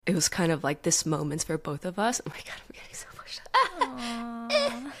It was kind of like this moments for both of us. Oh my God, I'm getting so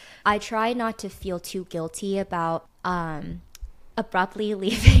emotional. I try not to feel too guilty about abruptly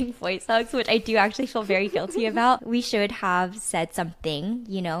leaving voice hugs, which I do actually feel very guilty about. We should have said something,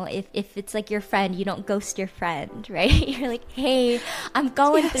 you know, if it's like your friend, you don't ghost your friend, right? You're like, hey, I'm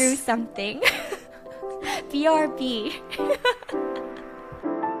going through something. BRB.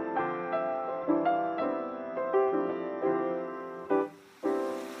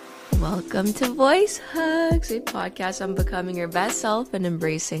 Welcome to Voice Hugs, a podcast on becoming your best self and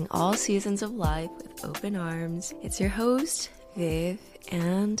embracing all seasons of life with open arms. It's your host, Viv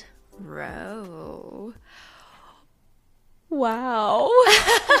and Ro. Wow.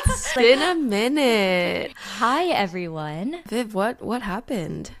 It's been a minute. Hi, everyone. Viv, what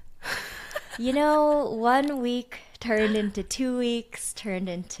happened? You know, 1 week turned into 2 weeks, turned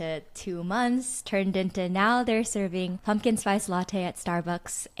into 2 months, turned into now they're serving pumpkin spice latte at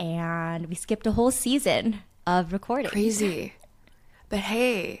Starbucks, and we skipped a whole season of recording. Crazy. But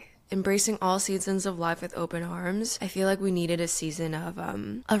hey, embracing all seasons of life with open arms, I feel like we needed a season of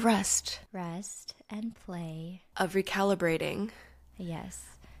rest. Rest and play. Of recalibrating. Yes.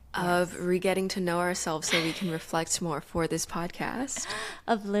 Of re-getting to know ourselves so we can reflect more for this podcast.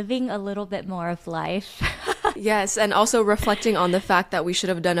 Of living a little bit more of life. Yes, and also reflecting on the fact that we should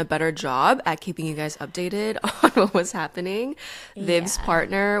have done a better job at keeping you guys updated on what was happening. Yeah. Viv's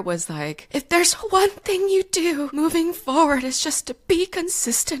partner was like, if there's one thing you do moving forward is just to be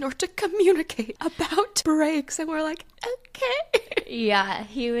consistent or to communicate about breaks. And we're like, okay. Yeah,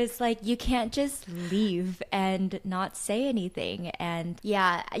 he was like, you can't just leave and not say anything. And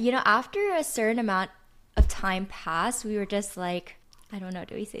yeah, you know, after a certain amount of time passed, we were just like, I don't know,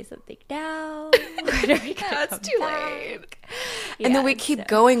 do we say something now? That's too late. And then we keep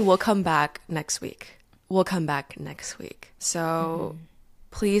going. We'll come back next week. So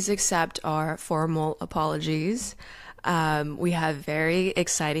please accept our formal apologies. We have very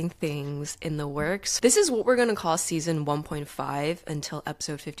exciting things in the works. This is what we're going to call season 1.5 until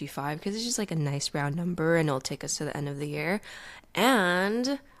episode 55 because it's just like a nice round number and it'll take us to the end of the year.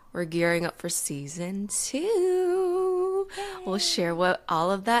 And we're gearing up for season 2. Yay. We'll share what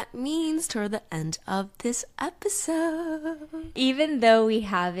all of that means toward the end of this episode. Even though we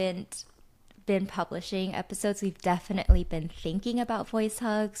haven't been publishing episodes, we've definitely been thinking about voice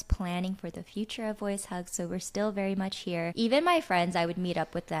hugs, planning for the future of voice hugs, so we're still very much here. Even my friends, I would meet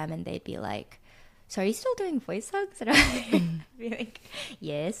up with them and they'd be like, so are you still doing voice hugs? And I'd be like,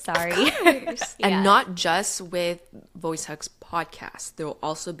 yes, sorry. And not just with Voice Hugs podcast. There will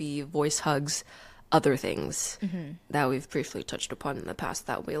also be Voice Hugs other things that we've briefly touched upon in the past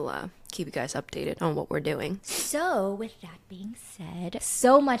that we'll keep you guys updated on what we're doing. So with that being said,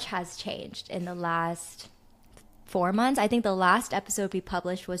 so much has changed in the last 4 months. I think the last episode we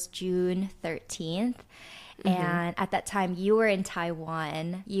published was June 13th. And at that time, you were in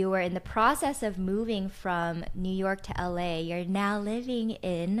Taiwan. You were in the process of moving from New York to LA. You're now living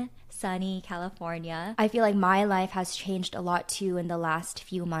in sunny California. I feel like my life has changed a lot too in the last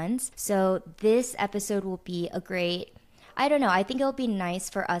few months. So this episode will be a great, I don't know, I think it'll be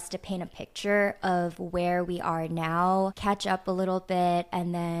nice for us to paint a picture of where we are now, catch up a little bit,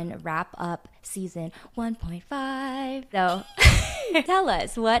 and then wrap up season 1.5. So tell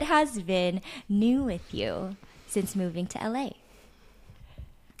us, what has been new with you since moving to LA?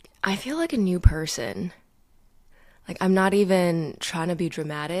 I feel like a new person. Like, I'm not even trying to be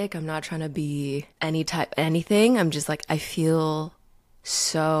dramatic. I'm not trying to be anything. I'm just like, I feel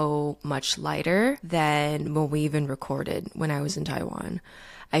so much lighter than when we even recorded when I was in Taiwan.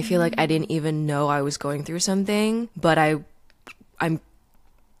 I feel like I didn't even know I was going through something, but I'm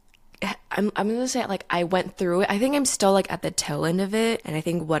gonna say, like, I went through it. I think I'm still like at the tail end of it, and I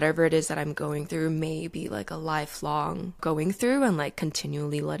think whatever it is that I'm going through may be like a lifelong going through and like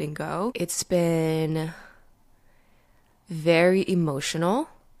continually letting go. It's been very emotional.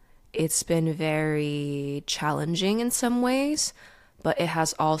 It's been very challenging in some ways, but it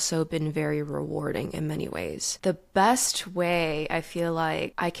has also been very rewarding in many ways. The best way I feel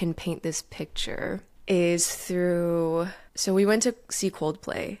like I can paint this picture is through, so we went to see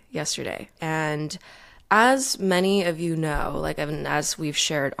Coldplay yesterday, and as many of you know, like, as we've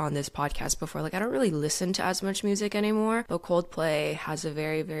shared on this podcast before, like, I don't really listen to as much music anymore, but Coldplay has a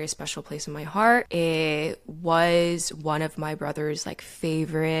very, very special place in my heart. It was one of my brother's, like,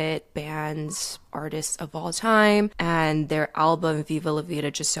 favorite bands, artists of all time, and their album Viva La Vida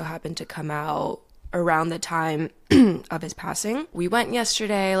just so happened to come out around the time of his passing. We went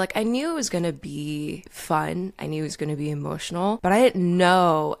yesterday. Like, I knew it was gonna be fun. I knew it was gonna be emotional, but I didn't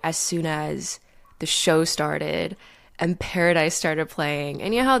know as soon as the show started and Paradise started playing.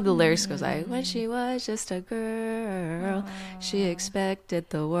 And you know how the lyrics goes like, when she was just a girl, she expected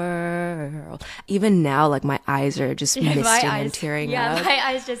the world. Even now, like my eyes are just misting and tearing up. My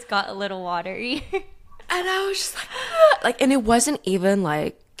eyes just got a little watery. And I was just like, and it wasn't even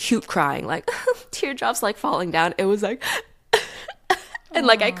like cute crying, like teardrops like falling down. It was like, and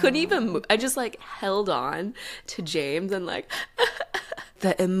like I couldn't even move. I just like held on to James and like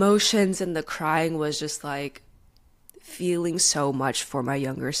the emotions and the crying was just like feeling so much for my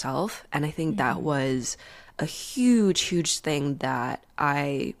younger self. And I think that was a huge thing that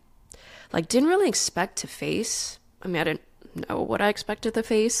I like didn't really expect to face. I mean, I didn't know what I expected to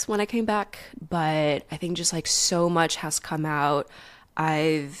face when I came back, but I think just like so much has come out.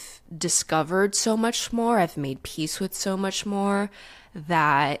 I've discovered so much more. I've made peace with so much more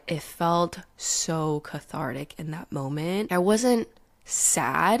that it felt so cathartic in that moment. I wasn't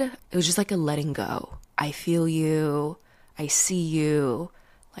sad. It was just like a letting go. I feel you. I see you.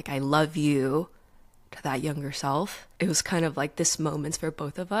 Like I love you, to that younger self. It was kind of like this moments for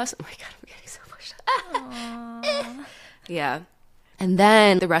both of us. Oh my God, I'm getting so emotional. Yeah. And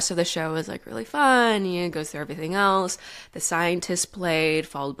then the rest of the show was like really fun. You know, it goes through everything else. The Scientist played,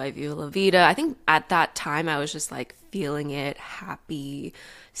 followed by Viva La Vida. I think at that time I was just like feeling it, happy,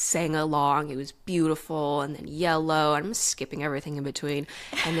 sang along. It was beautiful. And then Yellow. I'm skipping everything in between.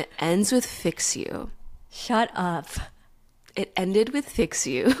 And it ends with Fix You. Shut up. It ended with Fix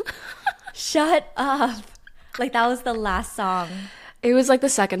You. Shut up. Like that was the last song. It was like the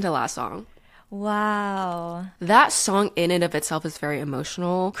second to last song. Wow. That song in and of itself is very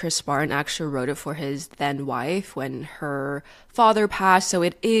emotional. Chris Martin actually wrote it for his then wife when her father passed. So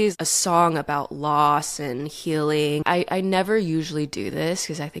it is a song about loss and healing. I never usually do this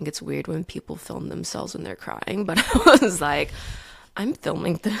because I think it's weird when people film themselves when they're crying. But I was like, I'm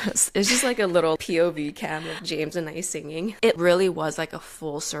filming this. It's just like a little POV cam of James and I singing. It really was like a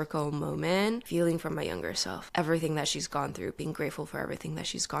full circle moment, feeling for my younger self, everything that she's gone through, being grateful for everything that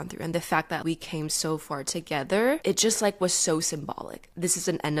she's gone through. And the fact that we came so far together, it just like was so symbolic. This is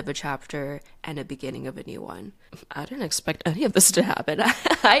an end of a chapter and a beginning of a new one. I didn't expect any of this to happen.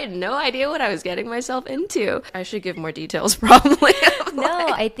 I had no idea what I was getting myself into. I should give more details probably. No,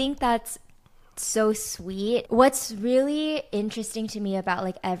 I think that's so sweet. What's really interesting to me about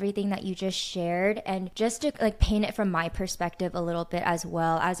like everything that you just shared, and just to like paint it from my perspective a little bit as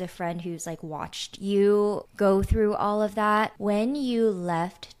well, as a friend who's like watched you go through all of that, when you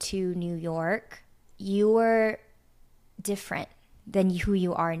left to New York, you were different than who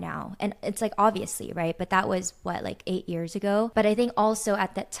you are now. And it's like obviously, right? But that was what, like 8 years ago. But I think also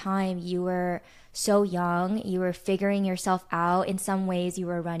at that time you were so young, you were figuring yourself out. In some ways you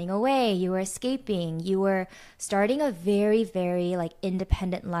were running away, you were escaping, you were starting a very like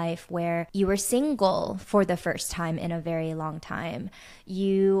independent life where you were single for the first time in a very long time.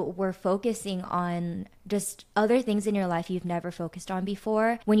 You were focusing on just other things in your life you've never focused on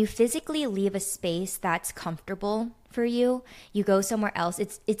before. When you physically leave a space that's comfortable for you, you go somewhere else.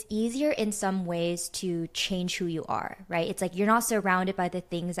 It's easier in some ways to change who you are, right? It's like you're not surrounded by the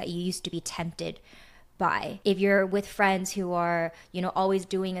things that you used to be tempted by. If you're with friends who are, you know, always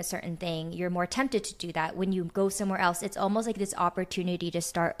doing a certain thing, you're more tempted to do that. When you go somewhere else, it's almost like this opportunity to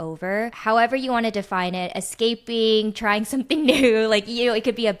start over. However you want to define it, escaping, trying something new, like, you know, it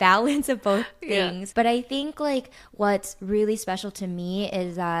could be a balance of both things. Yeah. But I think like what's really special to me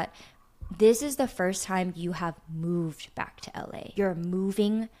is that this is the first time you have moved back to LA. You're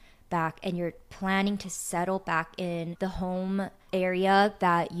moving back and you're planning to settle back in the home area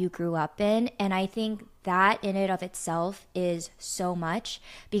that you grew up in. And I think that in and of itself is so much,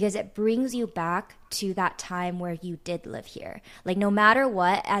 because it brings you back to that time where you did live here. Like no matter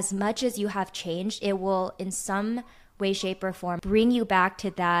what, as much as you have changed, it will in some way, shape, or form bring you back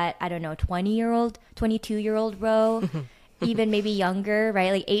to that, I don't know, 20-year-old, 22-year-old Ro. Even maybe younger,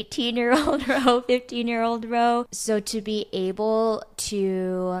 right? Like 18-year-old Ro, 15-year-old Ro. So to be able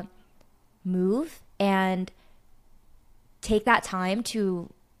to move and take that time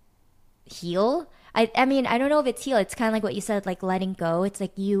to heal. I mean, I don't know if it's heal. It's kind of like what you said, like letting go. It's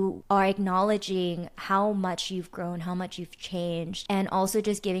like you are acknowledging how much you've grown, how much you've changed, and also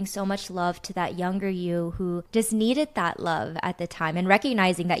just giving so much love to that younger you who just needed that love at the time, and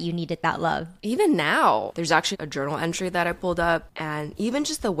recognizing that you needed that love. Even now, there's actually a journal entry that I pulled up, and even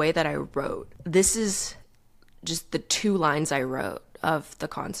just the way that I wrote, this is just the 2 lines I wrote of the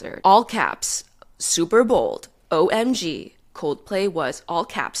concert. All caps, super bold, OMG. Coldplay was all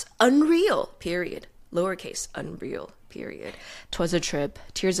caps, unreal, period. Lowercase, unreal, period. 'Twas a trip,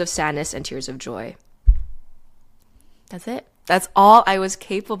 tears of sadness and tears of joy. That's it. That's all I was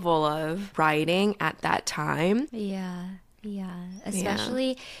capable of writing at that time. Yeah. Yeah. Yeah.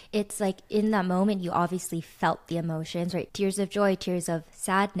 Especially, it's like in that moment, you obviously felt the emotions, right? Tears of joy, tears of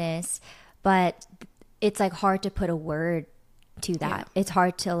sadness, but it's like hard to put a word to Yeah. that. It's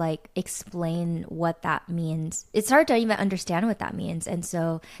hard to like explain what that means. It's hard to even understand what that means. And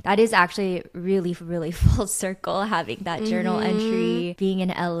so that is actually really, really full circle having that journal entry, being in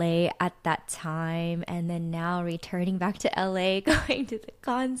LA at that time, and then now returning back to LA, going to the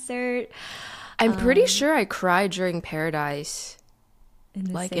concert I'm pretty sure I cried during Paradise, in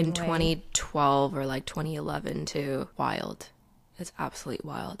the like same in way. 2012 or like 2011 too. Wild. It's absolutely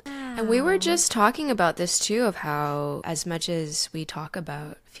wild. And we were Wow. just talking about this too, of how as much as we talk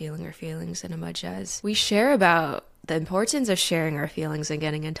about feeling our feelings and as much as we share about the importance of sharing our feelings and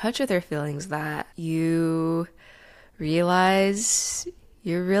getting in touch with our feelings, that you realize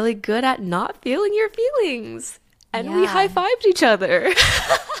you're really good at not feeling your feelings. And we Yeah. high-fived each other.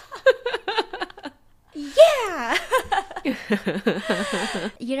 Yeah.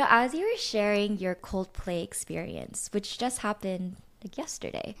 You know, as you were sharing your Coldplay experience, which just happened like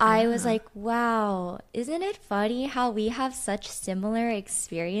yesterday, I was like, wow, isn't it funny how we have such similar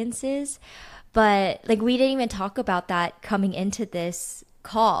experiences? But like, we didn't even talk about that coming into this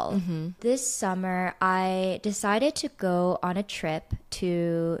call. This summer, I decided to go on a trip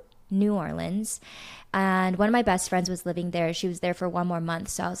to New Orleans. And one of my best friends was living there. She was there for 1 more month.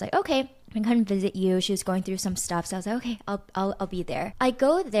 So I was like, okay, I'm going to visit you. She was going through some stuff. So I was like, okay, I'll be there. I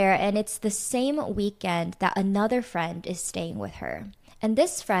go there and it's the same weekend that another friend is staying with her. And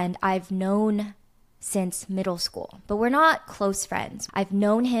this friend I've known since middle school, but we're not close friends. I've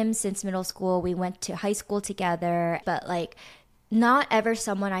known him since middle school. We went to high school together, but like not ever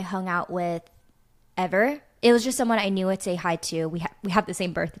someone I hung out with ever. It was just someone I knew I'd say hi to. We have the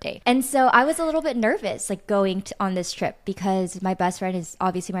same birthday. And so I was a little bit nervous like going on this trip because my best friend is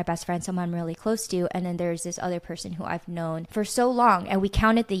obviously my best friend, someone I'm really close to. And then there's this other person who I've known for so long. And we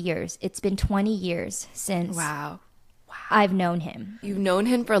counted the years. It's been 20 years since Wow. I've known him. You've known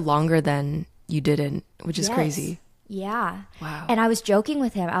him for longer than you didn't, which is Yes. crazy. Yeah. Wow. And I was joking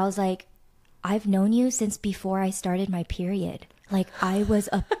with him. I was like, I've known you since before I started my period. Like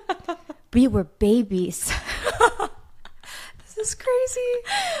we were babies. This is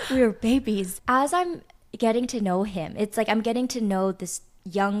crazy. We were babies. As I'm getting to know him, it's like I'm getting to know this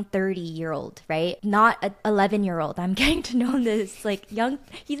young 30-year-old, right? Not an 11-year-old. I'm getting to know this like young,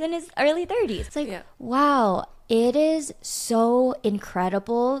 he's in his early 30s. It's like, Yeah. wow, it is so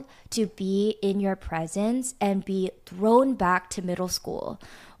incredible to be in your presence and be thrown back to middle school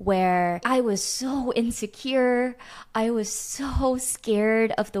where I was so insecure. I was so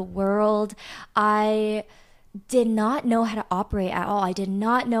scared of the world. I did not know how to operate at all. I did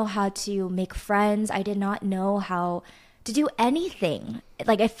not know how to make friends. I did not know how to do anything.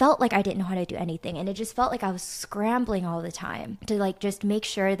 Like I felt like I didn't know how to do anything, and it just felt like I was scrambling all the time to like just make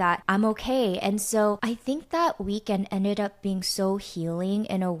sure that I'm okay. And so I think that weekend ended up being so healing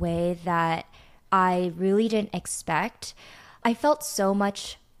in a way that I really didn't expect. I felt so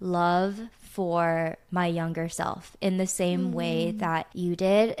much love for my younger self in the same way that you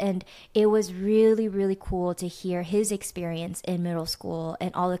did. And it was really, really cool to hear his experience in middle school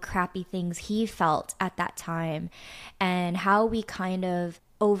and all the crappy things he felt at that time and how we kind of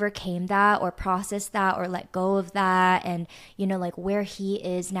overcame that or processed that or let go of that, and you know, like where he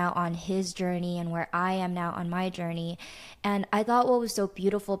is now on his journey and where I am now on my journey. And I thought what was so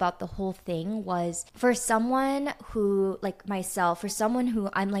beautiful about the whole thing was for someone who like myself, for someone who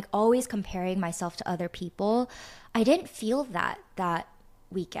I'm like always comparing myself to other people, I didn't feel that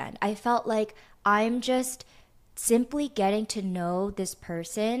weekend. I felt like I'm just simply getting to know this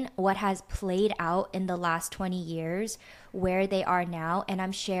person, what has played out in the last 20 years, where they are now, and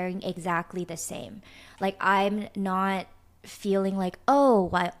I'm sharing exactly the same. Like, I'm not feeling like, oh,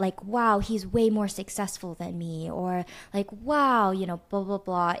 like, wow, he's way more successful than me, or like, wow, you know, blah, blah,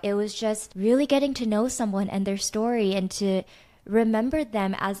 blah. It was just really getting to know someone and their story and to remember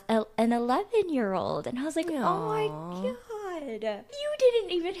them as an 11-year-old. And I was like, oh my God. You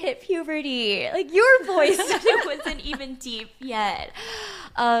didn't even hit puberty. Like your voice wasn't even deep yet.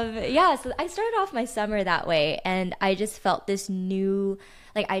 Yeah, so I started off my summer that way, and I just felt this new,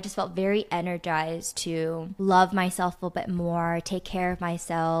 like I just felt very energized to love myself a little bit more, take care of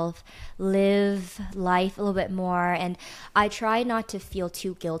myself, live life a little bit more, and I try not to feel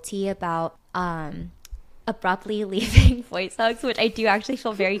too guilty about abruptly leaving voice hugs, which I do actually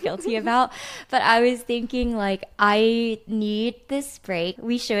feel very guilty about. But I was thinking, like, I need this break.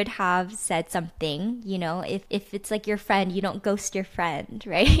 We should have said something, you know, if it's like your friend, you don't ghost your friend,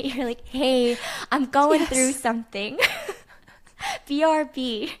 right? You're like, hey, I'm going through something.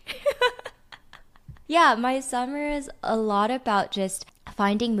 BRB. Yeah, my summer is a lot about just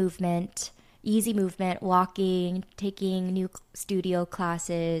finding movement, easy movement, walking, taking new studio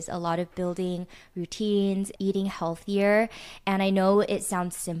classes, a lot of building routines, eating healthier. And I know it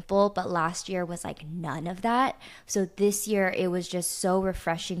sounds simple, but last year was like none of that. So this year it was just so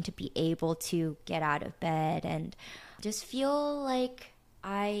refreshing to be able to get out of bed and just feel like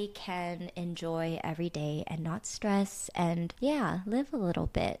I can enjoy every day and not stress and yeah, live a little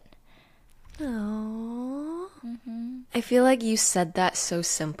bit. Oh, I feel like you said that so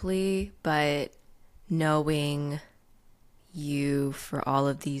simply, but knowing you for all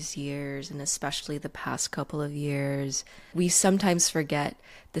of these years, and especially the past couple of years, we sometimes forget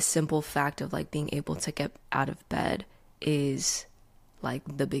the simple fact of like being able to get out of bed is like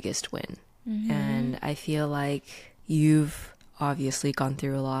the biggest win. And I feel like you've obviously gone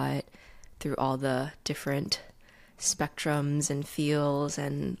through a lot, through all the different spectrums and feels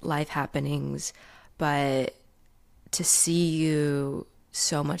and life happenings, but to see you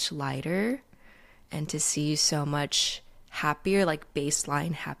so much lighter and to see you so much happier, like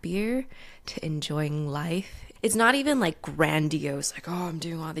baseline happier, to enjoying life. It's not even like grandiose, like, oh, I'm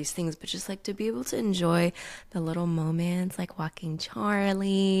doing all these things, but just like to be able to enjoy the little moments, like walking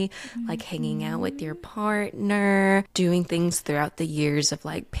Charlie, like hanging out with your partner, doing things throughout the years of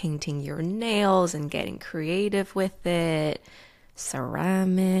like painting your nails and getting creative with it,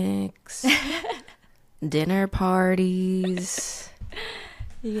 ceramics, dinner parties.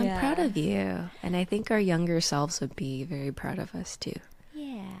 Yeah. I'm proud of you. And I think our younger selves would be very proud of us too.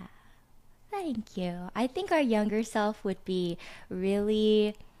 Yeah. Thank you. I think our younger self would be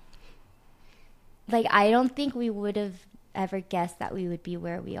really like I don't think we would have ever guessed that we would be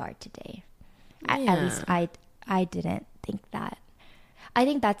where we are today. At least I didn't think that. I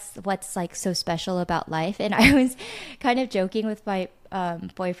think that's what's like so special about life. And I was kind of joking with my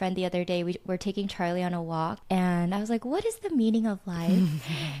boyfriend the other day. We were taking Charlie on a walk and I was like, what is the meaning of life?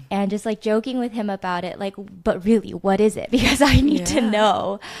 And just like joking with him about it, like, but really, what is it? Because I need to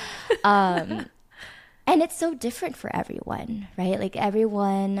know. And it's so different for everyone, right? Like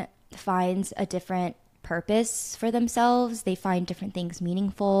everyone finds a different purpose for themselves. They find different things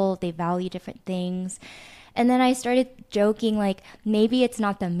meaningful. They value different things. And then I started joking, like, maybe it's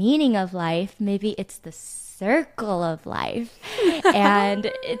not the meaning of life. Maybe it's the circle of life.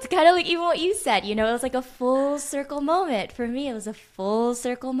 And it's kind of like even what you said, you know, it was like a full circle moment. For me, it was a full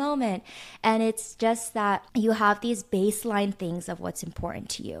circle moment. And it's just that you have these baseline things of what's important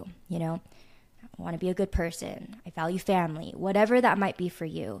to you, you know. I want to be a good person. I value family, whatever that might be for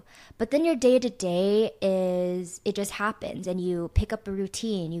you. But then your day to day is, it just happens and you pick up a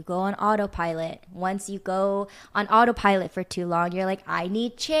routine. You go on autopilot. Once you go on autopilot for too long, you're like, I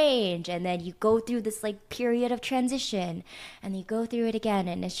need change. And then you go through this like period of transition and you go through it again.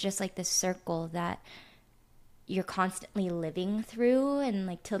 And it's just like this circle that you're constantly living through and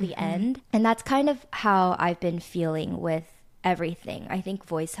like till the end. And that's kind of how I've been feeling with everything. I think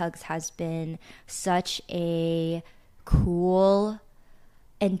Voice Hugs has been such a cool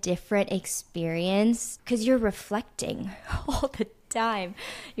and different experience because you're reflecting all the time.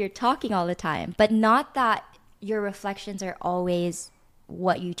 You're talking all the time, but not that your reflections are always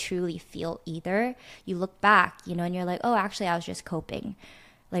what you truly feel either. You look back, you know, and you're like, oh, actually, I was just coping,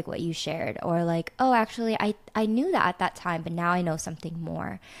 like what you shared, or like, oh, actually, I knew that at that time, but now I know something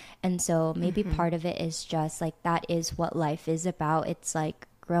more. And so maybe part of it is just like that is what life is about. It's like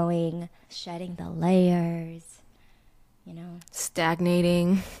growing, shedding the layers, you know,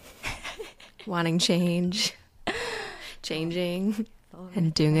 stagnating, wanting change, changing,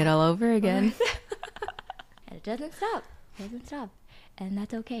 and doing it all over again. And it doesn't stop. It doesn't stop. And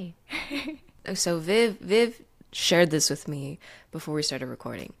that's okay. So Viv shared this with me before we started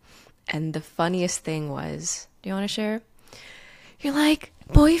recording. And the funniest thing was, do you want to share? You're like,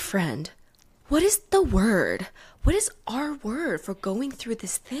 boyfriend, what is the word? What is our word for going through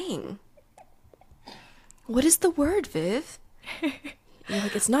this thing? What is the word, Viv? You're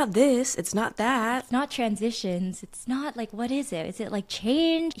like, it's not this, it's not that. It's not transitions. It's not like, what is it? Is it like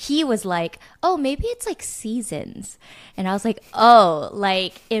change? He was like, oh, maybe it's like seasons. And I was like, oh,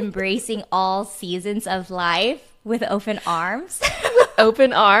 like embracing all seasons of life with open arms.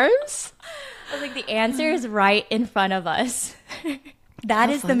 Open arms? I was like, the answer is right in front of us. That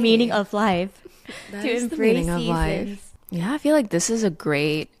How is funny. the meaning of life. That to is the embrace meaning of life. seasons. Yeah, I feel like this is a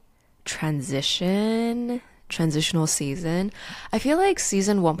great transitional season. I feel like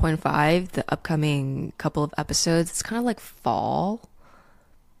season 1.5, the upcoming couple of episodes, it's kind of like fall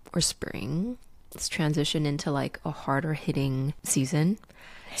or spring. It's transitioned into like a harder hitting season.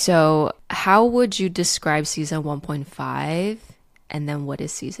 So how would you describe season 1.5 And then what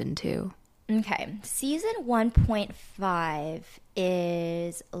is season 2? Okay, season 1.5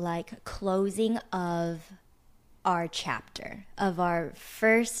 is like closing of our chapter, of our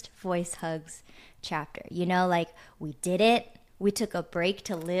first Voice Hugs chapter. You know, like we did it. We took a break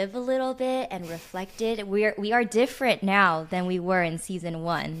to live a little bit and reflected. We are different now than we were in season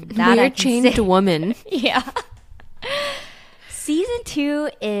 1. That We're I a can changed say. woman. Yeah. Season 2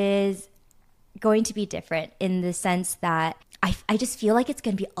 is going to be different in the sense that I just feel like it's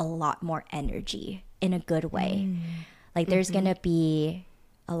going to be a lot more energy in a good way. Like there's going to be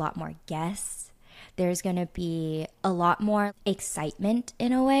a lot more guests. There's going to be a lot more excitement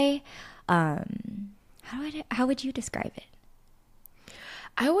in a way. How would you describe it?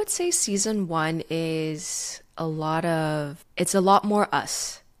 I would say season 1 is it's a lot more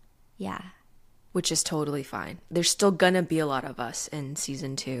us, Yeah. which is totally fine. There's still gonna be a lot of us in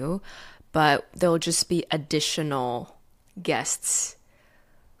season 2, but there'll just be additional guests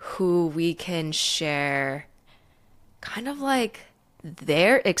who we can share kind of like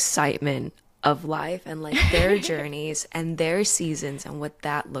their excitement of life and like their journeys and their seasons and what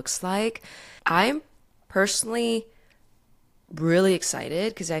that looks like. I'm personally really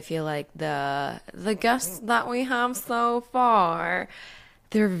excited because I feel like the guests that we have so far,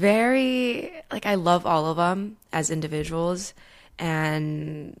 they're very like, I love all of them as individuals,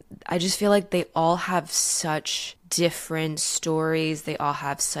 and I just feel like they all have such different stories. They all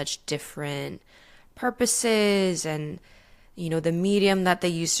have such different purposes, and you know, the medium that they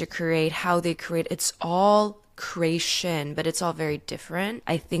used to create, how they create, it's all creation, but it's all very different.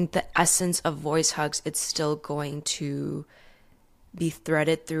 I think the essence of Voice Hugs, it's still going to be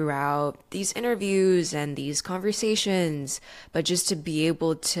threaded throughout these interviews and these conversations, but just to be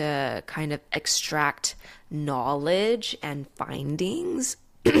able to kind of extract knowledge and findings.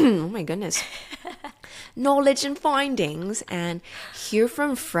 Oh my goodness. Knowledge and findings, and hear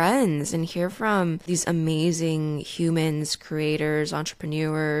from friends and hear from these amazing humans, creators,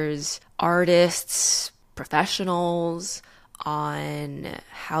 entrepreneurs, artists, professionals on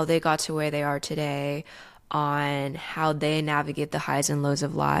how they got to where they are today, on how they navigate the highs and lows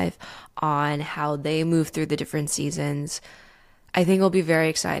of life, on how they move through the different seasons. I think it'll be very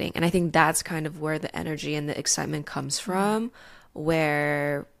exciting. And I think that's kind of where the energy and the excitement comes from,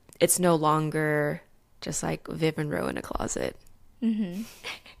 where it's no longer just like Viv and Ro in a closet. Mm-hmm.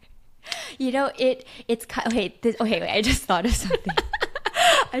 You know, it's kind of, wait, I just thought of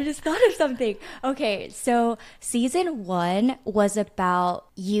something. Okay, so season 1 was about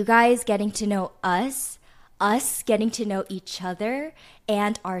you guys getting to know us getting to know each other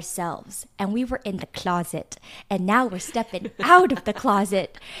and ourselves. And we were in the closet. And now we're stepping out of the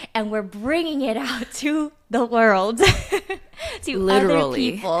closet and we're bringing it out to the world. To Literally. other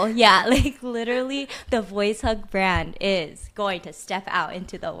people. Yeah, like literally the Voice Hug brand is going to step out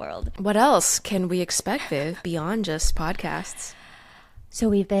into the world. What else can we expect, Viv, beyond just podcasts? So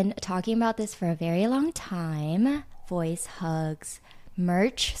we've been talking about this for a very long time. Voice Hugs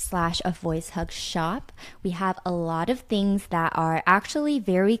merch / a Voice Hug shop. We have a lot of things that are actually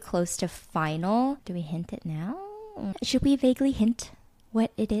very close to final. Do we hint it now? Should we vaguely hint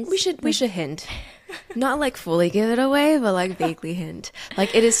what it is? We should hint. Not like fully give it away, but like vaguely hint.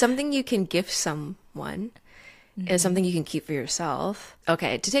 Like it is something you can gift someone. It is something you can keep for yourself.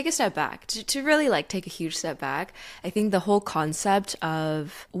 Okay, to take a step back, to really like take a huge step back, I think the whole concept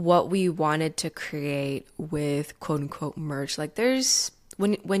of what we wanted to create with quote unquote merch, like there's,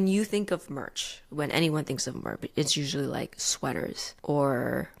 when you think of merch, when anyone thinks of merch, it's usually like sweaters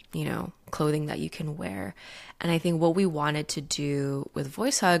or, you know, clothing that you can wear. And I think what we wanted to do with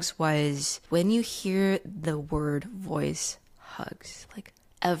Voice Hugs was when you hear the word Voice Hugs, like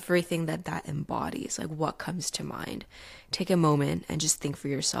everything that embodies, like what comes to mind. Take a moment and just think for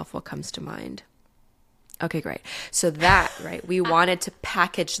yourself what comes to mind. Okay, great. So that, right, we wanted to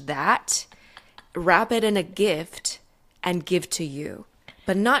package that, wrap it in a gift, and give to you.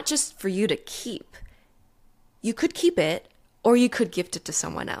 But not just for you to keep. You could keep it, or you could gift it to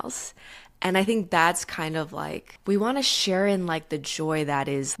someone else. And I think that's kind of like, we want to share in like the joy that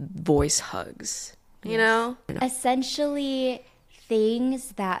is Voice Hugs, you know? Essentially,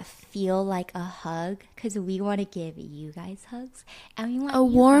 things that feel like a hug, because we want to give you guys hugs, and we want A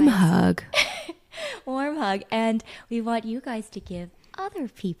warm hug. warm hug, and we want you guys to give other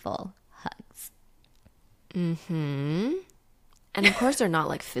people hugs. Mm-hmm. And of course, they're not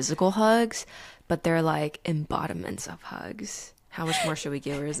like physical hugs, but they're like embodiments of hugs. How much more should we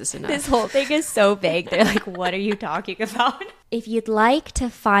give, or is this enough? This whole thing is so vague. They're like, what are you talking about? If you'd like to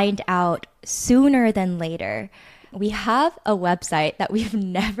find out sooner than later We have a website that we've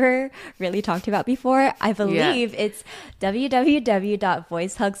never really talked about before. I believe it's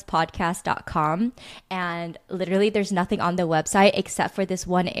www.voicehugspodcast.com. And literally there's nothing on the website except for this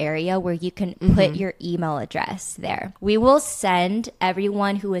one area where you can put your email address there. We will send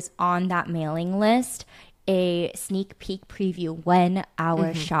everyone who is on that mailing list a sneak peek preview when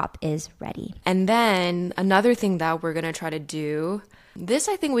our shop is ready. And then another thing that we're going to try to do, this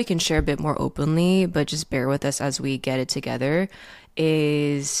I think we can share a bit more openly, but just bear with us as we get it together,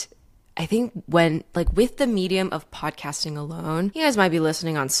 is I think when, like, with the medium of podcasting alone, you guys might be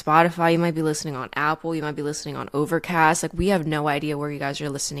listening on Spotify, you might be listening on Apple, you might be listening on Overcast. Like, we have no idea where you guys are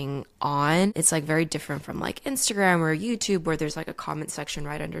listening on. It's like very different from like Instagram or YouTube where there's like a comment section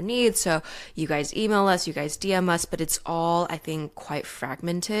right underneath. So you guys email us, you guys DM us, but it's all, I think, quite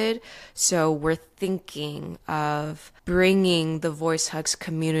fragmented. So we're thinking of bringing the Voice Hugs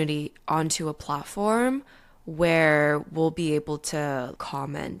community onto a platform where we'll be able to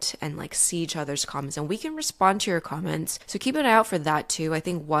comment and like see each other's comments and we can respond to your comments. So keep an eye out for that too. I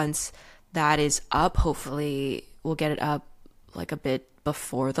think once that is up, hopefully we'll get it up like a bit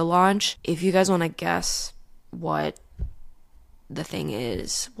before the launch. If you guys want to guess what the thing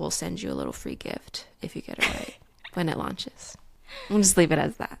is, we'll send you a little free gift if you get it right when it launches. We'll just leave it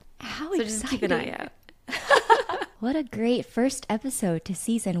as that. How so exciting. Just keep an eye out. What a great first episode to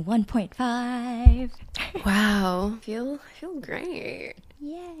season 1.5. Wow. Feel great.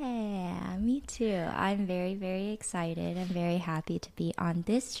 Yeah, me too. I'm very, very excited. I'm very happy to be on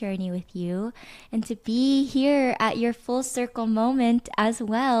this journey with you and to be here at your full circle moment as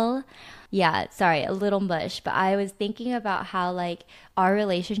well. Yeah, sorry, a little mush, but I was thinking about how like our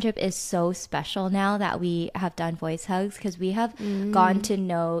relationship is so special now that we have done Voice Hugs because we have gotten to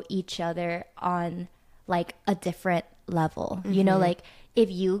know each other on like a different level, you know, like if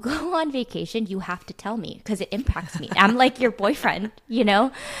you go on vacation, you have to tell me because it impacts me. I'm like your boyfriend, you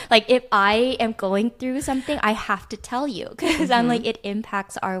know, like if I am going through something, I have to tell you because I'm like, it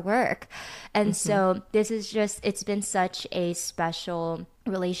impacts our work. And so this is just, it's been such a special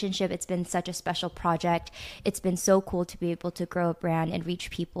relationship. It's been such a special project. It's been so cool to be able to grow a brand and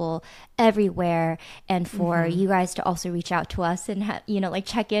reach people everywhere, and for you guys to also reach out to us and you know, like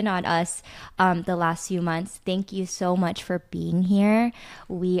check in on us the last few months. Thank you so much for being here.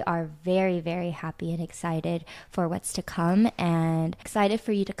 We are very, very happy and excited for what's to come and excited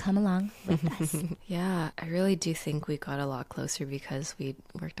for you to come along with us. Yeah, I really do think we got a lot closer because we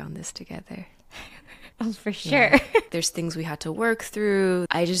worked on this together. Oh, for sure. Yeah. There's things we had to work through.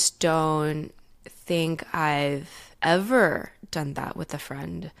 I just don't think I've ever done that with a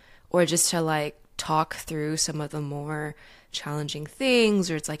friend, or just to like talk through some of the more challenging things,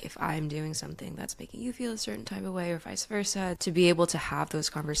 or it's like if I'm doing something that's making you feel a certain type of way or vice versa, to be able to have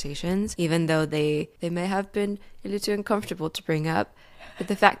those conversations, even though they may have been a little uncomfortable to bring up. But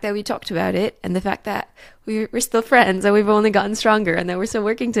the fact that we talked about it and the fact that we're still friends and we've only gotten stronger and that we're still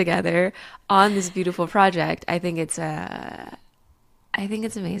working together on this beautiful project, I think it's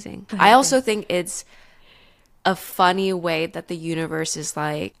amazing. I also think it's a funny way that the universe is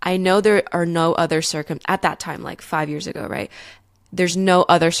like, I know there are no other at that time, like 5 years ago, right? There's no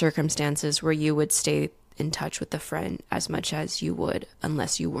other circumstances where you would stay in touch with a friend as much as you would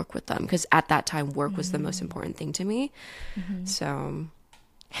unless you work with them, because at that time work was the most important thing to me. So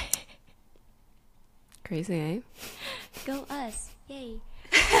crazy, eh? Go us. Yay.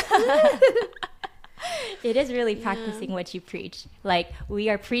 It is really practicing what you preach. Like, we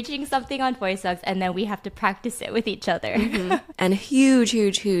are preaching something on Voice Hugs and then we have to practice it with each other. And a huge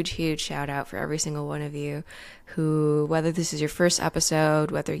shout out for every single one of you who, whether this is your first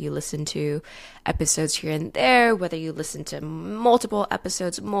episode, whether you listen to episodes here and there, whether you listen to multiple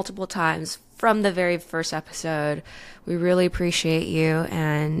episodes multiple times from the very first episode, we really appreciate you.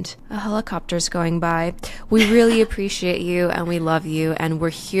 And a helicopter's going by. We really appreciate you and we love you, and we're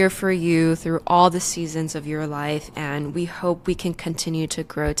here for you through all the seasons of your life, and we hope we can continue to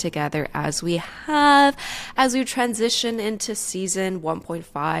grow together as we have, as we transition into season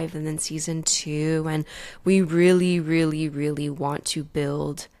 1.5 and then season 2, and we really want to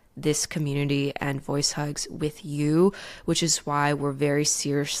build this community and Voice Hugs with you, which is why we're very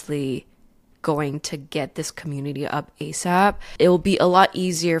seriously going to get this community up ASAP. It will be a lot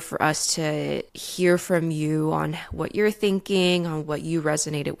easier for us to hear from you on what you're thinking, on what you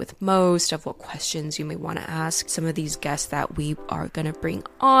resonated with most, of what questions you may want to ask some of these guests that we are going to bring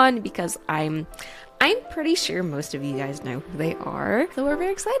on, because I'm pretty sure most of you guys know who they are. So we're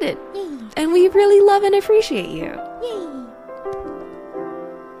very excited. Yay. And we really love and appreciate you. Yay.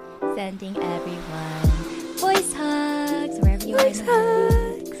 Sending everyone voice hugs wherever you are.